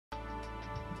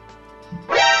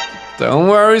Don't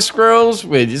worry, squirrels.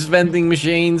 We're just vending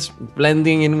machines,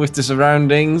 blending in with the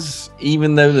surroundings,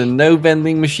 even though there are no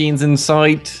vending machines in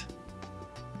sight.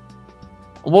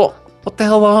 What the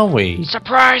hell are we?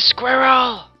 Surprise,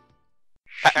 squirrel!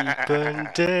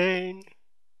 SheepNDane.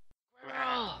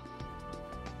 Squirrel!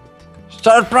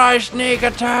 Surprise sneak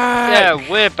attack!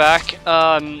 Yeah, we're back.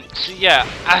 So yeah,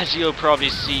 as you'll probably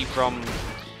see from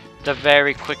the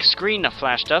very quick screen that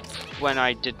flashed up when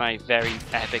I did my very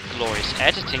epic, glorious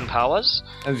editing powers.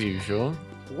 As usual.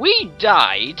 We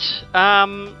died.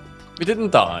 We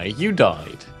didn't die. You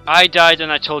died. I died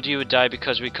and I told you would die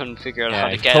because we couldn't figure out how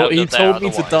to get out of there. He told me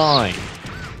to die.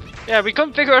 Yeah, we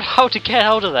couldn't figure out how to get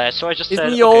out of there, so I just said,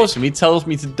 Isn't he awesome? He tells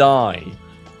me to die.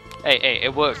 Hey,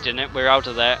 it worked, didn't it? We're out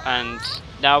of there, and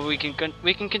now we can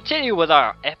continue with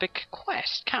our epic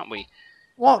quest, can't we?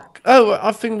 What? Oh,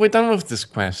 I think we're done with this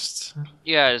quest.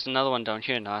 Yeah, there's another one down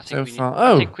here now. I think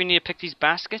I think we need to pick these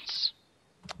baskets.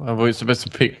 Well, we're supposed to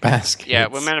pick baskets. Yeah,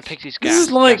 we're meant to pick these This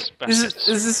is like, baskets.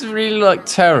 is this really like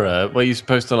Terror, where you're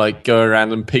supposed to like go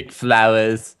around and pick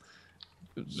flowers?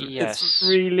 Yes. It's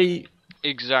really...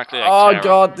 Exactly like Oh Terror.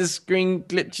 god, this screen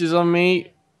glitches on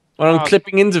me. When I'm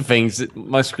clipping into things,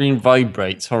 my screen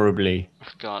vibrates horribly.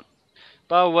 Oh god.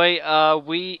 By the way,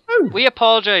 we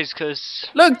apologize because...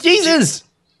 Look, Jesus!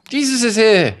 Jesus is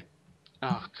here!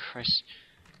 Oh, Christ.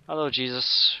 Hello,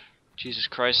 Jesus. Jesus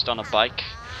Christ on a bike.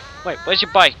 Wait, where's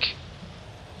your bike?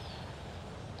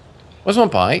 Where's my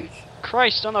bike?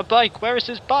 Christ on a bike, where is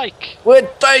his bike? We're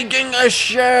taking a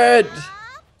shit!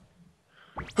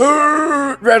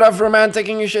 Red Afro Man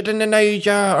taking a shit in the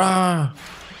nature! Ah.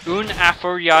 Un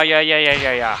afro ya.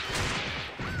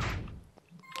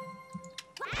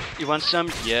 You want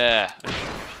some? Yeah.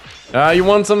 You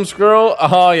want some, squirrel?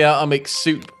 Oh yeah, I'll make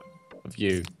soup of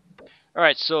you.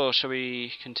 Alright, so shall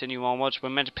we continue onwards? We're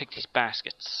meant to pick these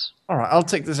baskets. Alright, I'll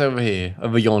take this over here,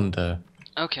 over yonder.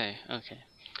 Okay.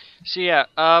 So yeah,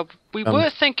 we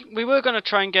were gonna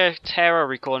try and get Terra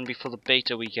recording before the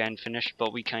beta weekend finished,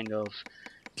 but we kind of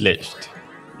Glitched.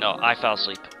 No, I fell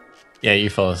asleep. Yeah, you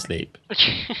fell asleep.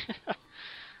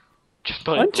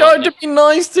 I tried to be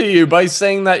nice to you by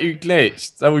saying that you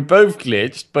glitched. So we both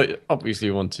glitched, but obviously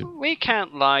you want to. We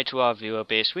can't lie to our viewer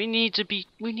base. We need to be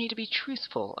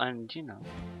truthful, and you know,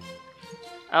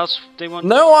 else they want.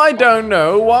 No, I don't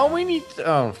know. Why we need to...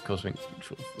 Oh, of course we need to be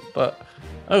truthful. But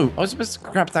I was supposed to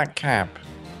grab that cap.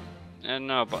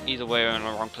 No, but either way, we're in the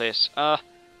wrong place. Are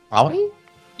we?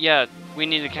 Yeah, we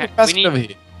need a cap. Over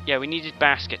here. Yeah, we needed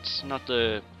baskets, not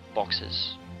the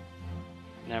boxes.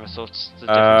 Never thought the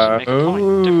difference would make a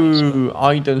difference.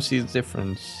 I don't see the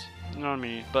difference. You know what I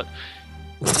mean? But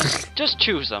just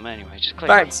choose them anyway. Just click.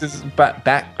 Baxes?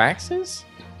 Baxes?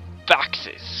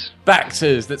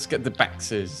 Baxes. Let's get the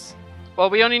baxes. Well,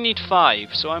 we only need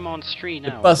 5, so I'm on 3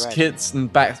 now. The buskets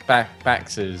and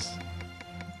baxes.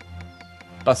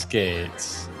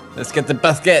 Buskets. Let's get the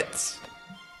buskets.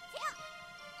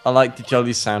 I like the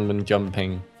jolly sound when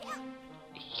jumping.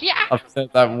 Yeah. I've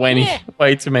said that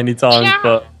way too many times,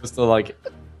 but I still like it.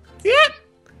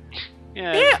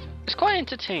 Yeah. It's quite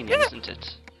entertaining, isn't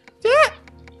it?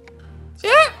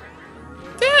 Yeah.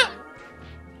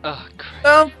 Oh,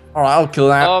 crap. Alright, I'll kill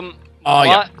that.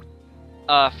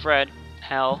 Fred,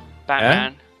 Hell,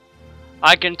 Batman. Yeah?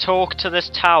 I can talk to this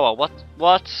tower. What?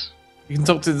 You can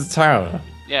talk to the tower?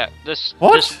 Yeah, this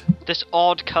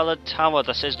odd coloured tower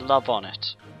that says love on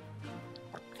it.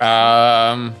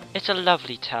 It's a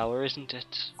lovely tower, isn't it?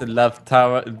 The love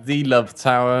tower.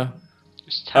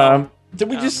 This tower. Did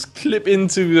we just clip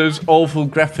into those awful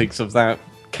graphics of that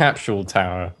capsule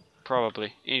tower?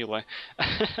 Probably. Anyway.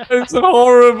 It's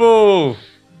horrible!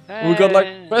 Hey. We got like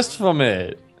a quest from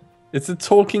it. It's a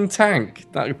talking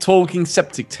tank. That talking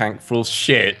septic tank full of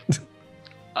shit.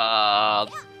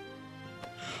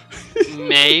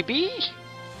 Maybe?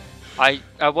 I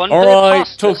wonder. Alright,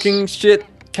 talking shit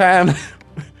can.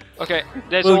 Okay,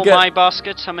 there's all my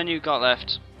baskets. How many you got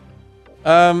left?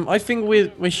 I think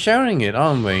we're sharing it,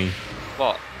 aren't we?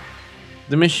 What?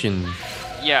 The mission.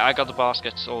 Yeah, I got the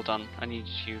baskets all done. I need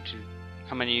you to...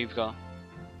 How many you've got?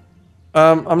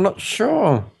 I'm not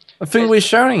sure. I think we're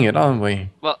sharing it, aren't we?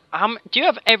 Well, do you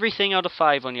have everything out of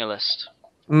 5 on your list?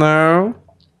 No.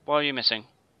 What are you missing?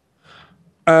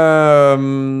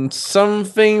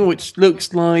 Something which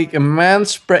looks like a man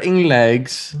spreading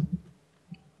legs.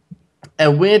 A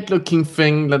weird looking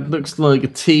thing that looks like a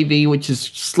TV which is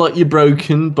slightly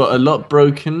broken, but a lot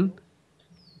broken.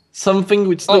 Something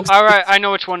which looks... Oh, alright, I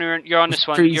know which one you're on. You're on this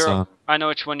one. Freezer. I know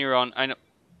which one you're on. I know...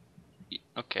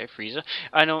 Okay, freezer.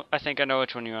 I think I know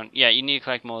which one you're on. Yeah, you need to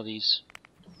collect more of these.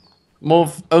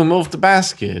 More of the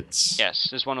baskets. Yes,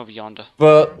 there's one over yonder.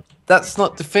 But that's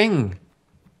not the thing.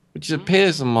 which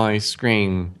appears on my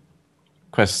screen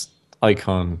quest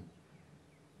icon.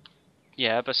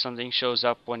 Yeah, but something shows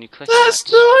up when you click That's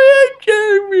it. not it,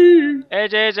 Jamie!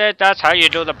 It is it. That's how you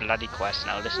do the bloody quest.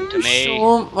 Now listen to me.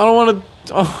 Sure, I don't want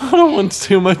to. I don't want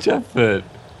too much effort.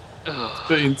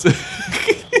 Put into.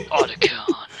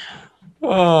 Otacon.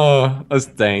 Oh, us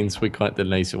Danes, we're quite the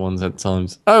lazy ones at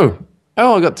times. Oh,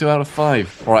 I got 2 out of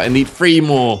 5. All right, I need 3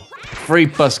 more. 3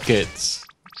 buskets.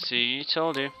 See,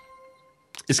 told you.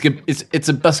 It's good. It's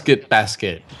a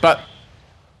basket, but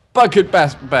bucket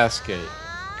basket.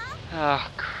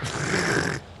 Ah,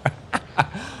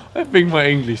 I think my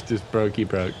English just broke.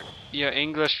 your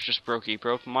English just broke.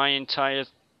 My entire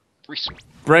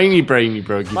Brainy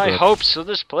broke. my hopes for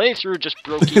this playthrough just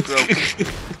broke.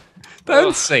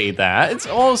 Don't say that. It's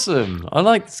awesome. I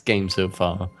like this game so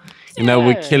far. You know,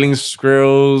 we're Yeah. killing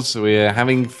squirrels. We're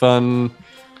having fun.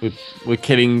 We're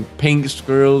killing pink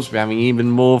squirrels. We're having even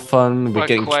more fun. We're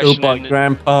getting killed by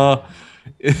Grandpa.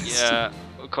 Yeah,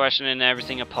 questioning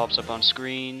everything that pops up on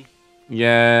screen.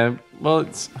 Yeah. Well,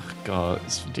 it's God.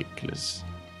 It's ridiculous.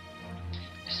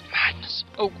 It's madness.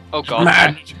 Oh God.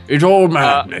 Madness. It's all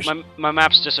madness. My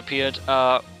map's disappeared.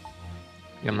 Your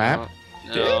map?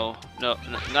 No,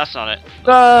 that's not it.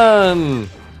 Done.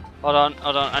 Hold on.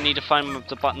 I need to find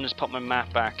the button that's put my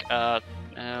map back.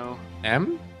 No.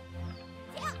 M?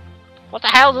 What the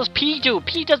hell does P do?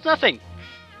 P does nothing.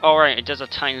 Oh right, it does a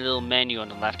tiny little menu on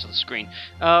the left of the screen.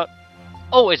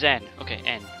 Oh, it's N. Okay,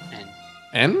 N.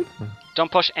 N? Don't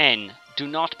push N. Do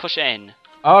not push N.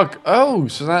 Oh,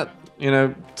 so that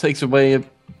takes away a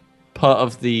part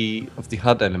of the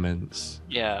HUD elements.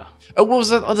 Yeah. Oh, what was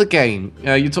that other game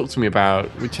you talked to me about,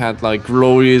 which had like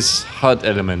glorious HUD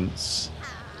elements?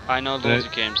 I know loads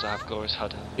of games that have glorious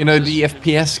HUD. You know, the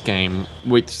FPS game,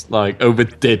 which like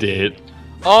overdid it.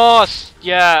 Oh,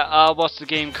 yeah. What's the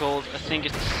game called? I think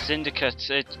it's Syndicate.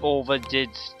 It overdid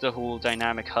the whole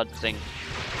dynamic HUD thing.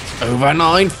 Over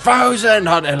 9,000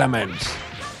 HUD elements.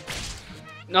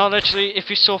 No, literally, if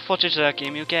you saw footage of that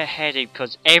game, you'll get a headache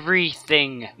because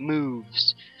everything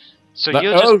moves. So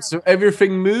so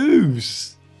everything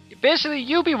moves. basically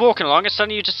you'll be walking along and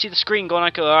suddenly you just see the screen going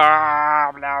like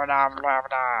blah blah blah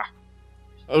blah.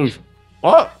 Oh,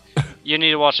 what? You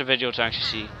need to watch the video to actually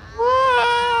see.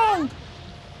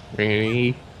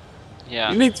 Really?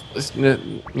 Yeah. You need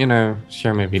to,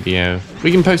 share my video.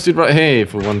 We can post it right here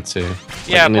if we want to.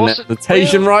 Yeah, like post an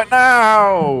annotation right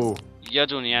now. You're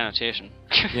doing the annotation.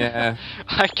 Yeah.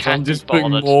 I So can't I'm just be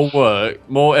putting bothered. more work,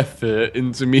 more effort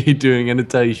into me doing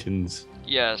annotations.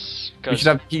 Yes. We should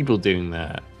have people doing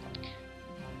that.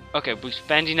 Okay, we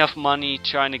spend enough money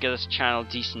trying to get this channel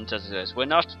decent as it is. We're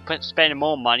not spending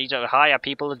more money to hire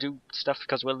people to do stuff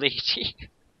because we're lazy.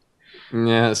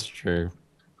 Yeah, that's true.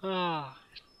 Ah.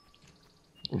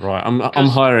 Right, I'm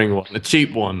hiring one, a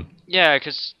cheap one. Yeah,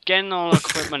 because getting all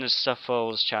equipment and stuff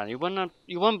for this channel, you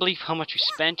wouldn't believe how much we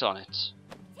spent on it.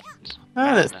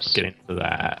 Let's get into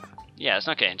that. Yeah, let's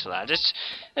not get into that.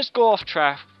 Let's go off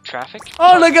traffic.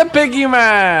 Oh, look at Piggy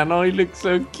Man! Oh, he looks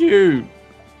so cute.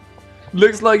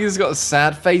 Looks like he's got a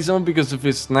sad face on because of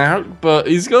his snout, but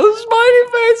he's got a smiley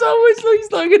face. Always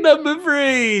looks like a number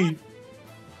 3.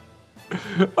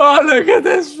 Oh, look at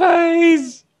this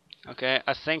face! Okay,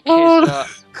 I think Oh.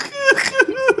 his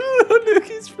Look,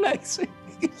 he's flexing.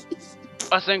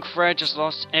 I think Fred just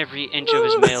lost every inch of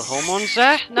his male hormones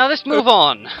there. Now let's move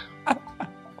on.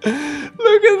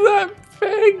 Look at that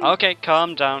thing. Okay,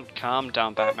 calm down,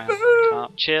 Batman.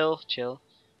 Chill.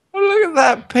 Oh, look at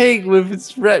that pig with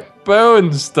its red bow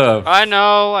and stuff. I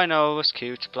know, it's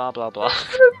cute. Blah blah blah.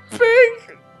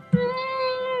 Pig.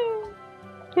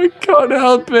 We can't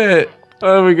help it.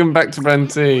 Oh, we can back to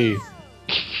Branty.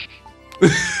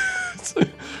 So,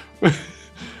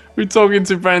 we're talking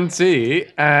to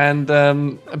Branty and a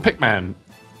Pigman.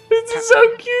 This is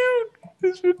so cute.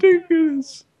 It's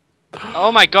ridiculous.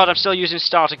 Oh my god, I'm still using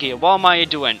starter gear. What am I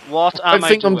doing? I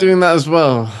think I'm doing that as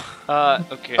well.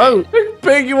 Okay. Oh,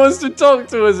 Piggy wants to talk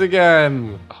to us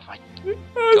again. Oh my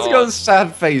Oh, he's got a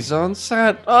sad face on.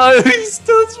 Sad. Oh, he's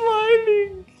still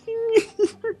smiling.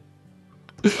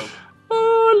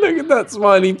 Oh, look at that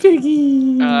smiley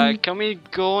piggy. Can we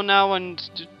go now and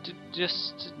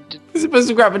just... He's supposed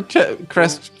to grab a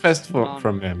crest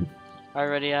from him. I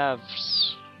already have.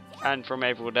 And from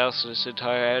everyone else in this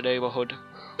entire neighborhood.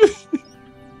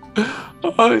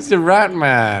 Oh, it's the Rat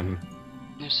Man.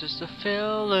 This is the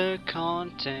filler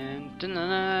content.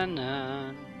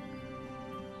 Da-na-na-na.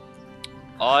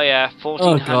 Oh yeah,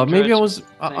 1400. Oh god, maybe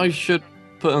I should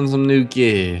put on some new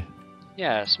gear.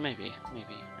 Yes, maybe.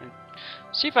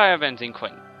 See if I have anything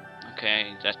quick.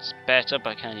 Okay, that's better,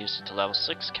 but I can't use it to level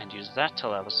 6. Can't use that to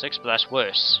level 6, but that's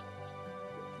worse.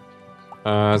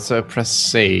 So press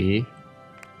C.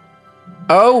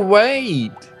 Oh,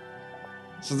 wait!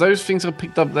 So those things I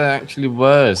picked up, they're actually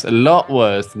worse. A lot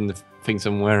worse than the things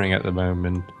I'm wearing at the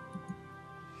moment.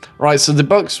 Right, so the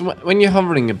box, when you're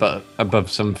hovering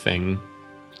above something,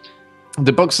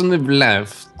 the box on the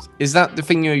left, is that the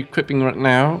thing you're equipping right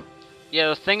now? Yeah,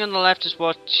 the thing on the left is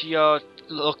what you're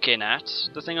looking at.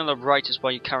 The thing on the right is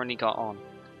what you currently got on.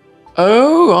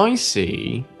 Oh, I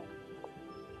see.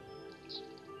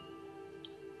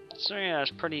 So yeah,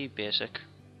 it's pretty basic.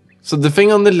 So the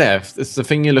thing on the left is the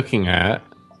thing you're looking at?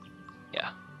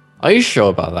 Yeah. Are you sure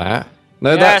about that?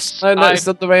 No, Yes, that's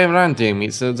not the way around, Jamie.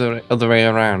 It's the other way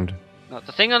around. No,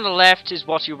 the thing on the left is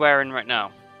what you're wearing right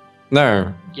now.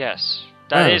 No. Yes.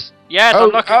 That is. Yes, I'm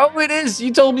looking. Oh, it is!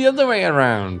 You told me the other way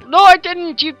around. No, I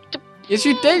didn't, you... Yes,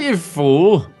 you did, you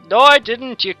fool. No, I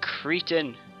didn't, you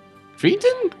cretin.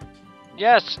 Cretin?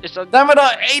 Yes, it's a... Damn it,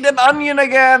 I ate an onion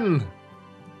again!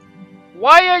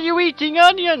 Why are you eating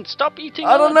onions? Stop eating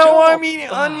I don't know why I'm onions. eating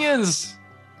onions.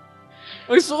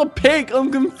 I saw a pig.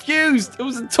 I'm confused. It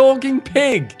was a talking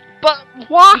pig. But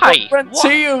why? Brent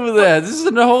T over there. This is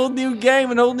a whole new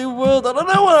game, a whole new world. I don't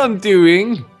know what I'm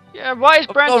doing. Yeah, why is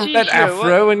Brent I've T got a red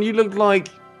afro, and you look like...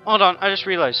 Hold on, I just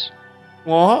realised.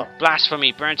 What?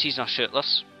 Blasphemy, Brent T's not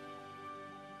shirtless.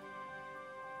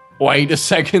 Wait a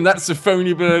second. That's the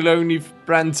phony baloney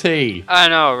Brent T. I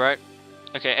know, right?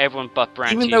 Okay, everyone but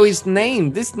Brent T. Even though his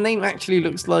name, this name actually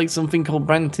looks like something called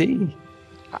Brent T.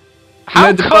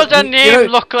 How could a name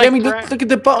look like Jamie, look at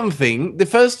the bottom thing. The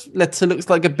first letter looks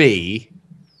like a B.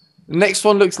 The next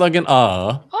one looks like an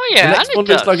R. Oh yeah, the next one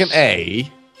looks like an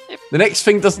A. The next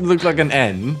thing doesn't look like an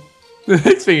N. The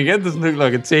next thing again doesn't look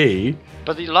like a T.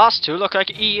 But the last two look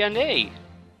like E and A.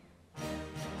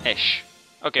 Ish.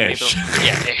 Okay, Ish. maybe.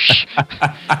 Yeah, ish.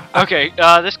 Okay,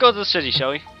 let's go to the city,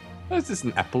 shall we? Oh, is this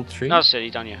an apple tree? No, city,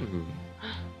 down here.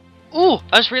 Ooh,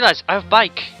 I just realised I have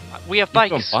bike. We have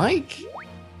bikes. You've got a bike?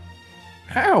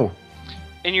 How?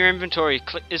 In your inventory,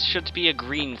 it should be a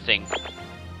green thing.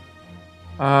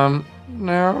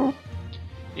 No.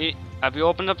 Have you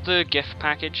opened up the gift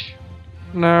package?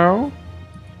 No.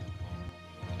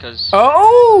 Because...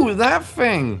 Oh, that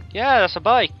thing! Yeah, that's a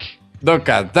bike. Look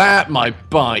at that, my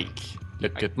bike.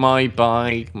 Look at my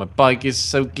bike. My bike is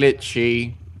so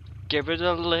glitchy. Give it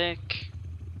a lick.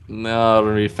 No, I don't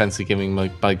really fancy giving my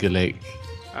bike a lick.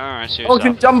 Alright, so Oh, I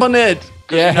can jump on it!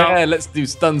 Yeah, you know, let's do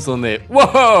stunts on it.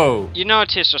 Whoa! You know it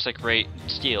tastes just like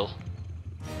steel.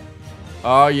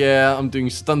 Oh yeah, I'm doing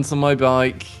stunts on my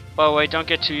bike. By the way, don't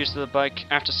get too used to the bike.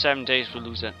 After 7 days, we'll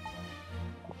lose it.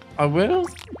 I will?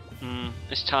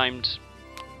 It's timed.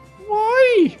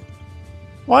 Why?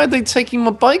 Why are they taking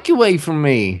my bike away from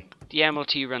me? The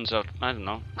MLT runs out. I don't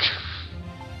know.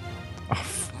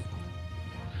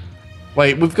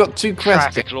 Wait, we've got 2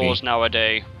 quests. Traffic laws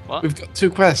nowadays. What? We've got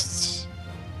 2 quests.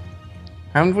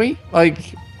 Haven't we?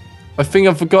 Like, I think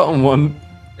I've forgotten one.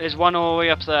 There's one all the way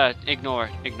up there. Ignore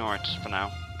it. Ignore it for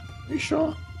now. Are you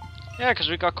sure? Yeah, because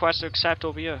we got quests to accept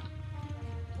over here.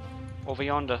 Over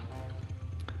yonder.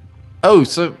 Oh,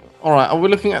 so, alright, are we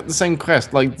looking at the same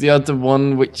quest? Like the other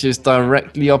one, which is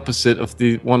directly opposite of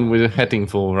the one we're heading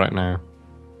for right now?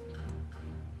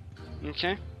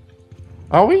 Okay.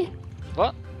 Are we?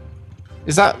 What?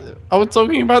 Is that... Are we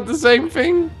talking about the same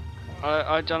thing?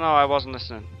 I don't know. I wasn't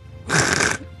listening.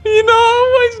 You're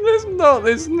always not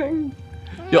listening.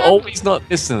 You're always not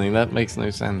listening. That makes no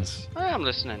sense. I am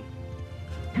listening.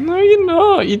 No, you're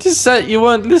not. You just said you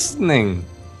weren't listening.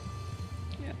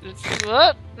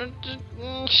 What?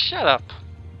 Shut up.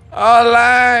 Oh,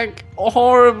 lag.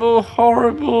 Horrible,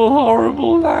 horrible,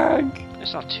 horrible lag.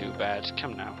 It's not too bad.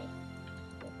 Come now.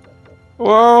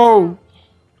 Whoa.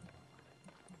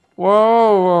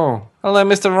 Whoa, whoa. Hello,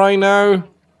 Mr. Rhino.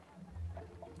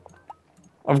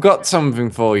 I've got something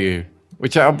for you,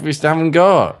 which I obviously haven't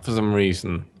got for some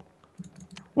reason.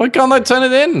 Why can't I turn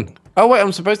it in? Oh wait,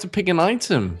 I'm supposed to pick an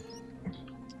item.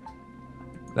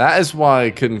 That is why I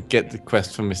couldn't get the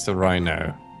quest from Mr.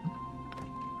 Rhino.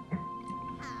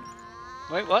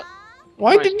 Wait, what?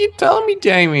 Why didn't you tell me,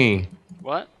 Jamie?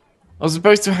 What? I was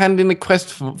supposed to hand in a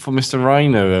quest for Mr.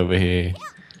 Rhino over here.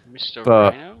 Mr.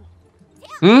 But... Rhino?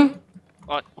 Hmm?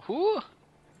 What? Who?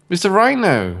 Mr.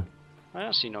 Rhino. I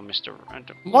don't see no Mr.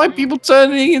 Random. Why are people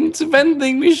turning into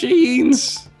vending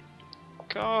machines?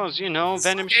 Cause, you know,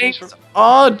 vending machines It's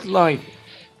odd, like...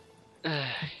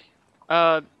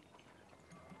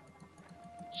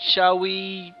 Shall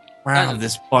we... Wow,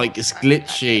 this bike is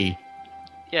glitchy.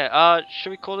 Yeah, should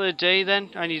we call it a day then?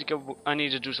 I need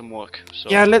to do some work. So.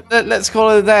 Yeah, let's call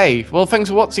it a day. Well, thanks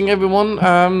for watching,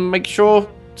 everyone. Make sure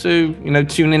to,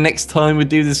 tune in next time we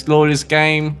do this glorious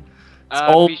game. It's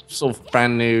all sort of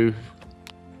brand new.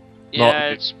 Yeah,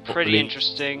 it's pretty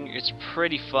interesting. It's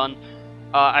pretty fun.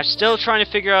 I'm still trying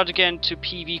to figure out again to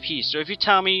PvP. So if you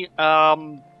tell me,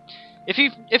 if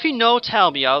you know,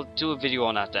 tell me. I'll do a video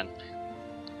on that then.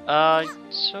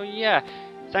 So yeah,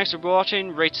 thanks for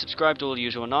watching. Rate, subscribe, to all the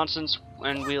usual nonsense,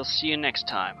 and we'll see you next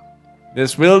time.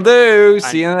 This will do.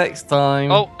 See you next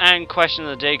time. Oh, and question of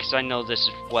the day, because I know this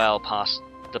is well past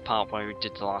the part where we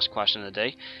did the last question of the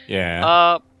day.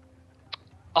 Yeah.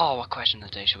 Oh, what question of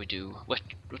the day should we do?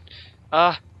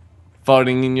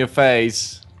 Farting in your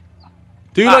face.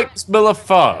 Do you like the smell of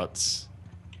farts?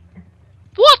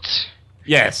 What?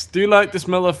 Yes. Do you like the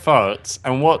smell of farts?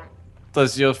 And what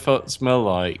does your fart smell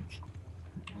like?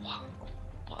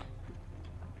 What?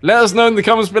 Let us know in the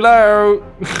comments below.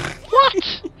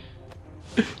 What?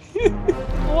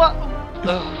 What?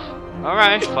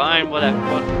 Alright, fine,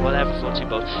 whatever floats your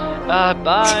boat. Bye.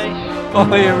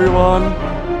 Bye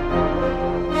everyone.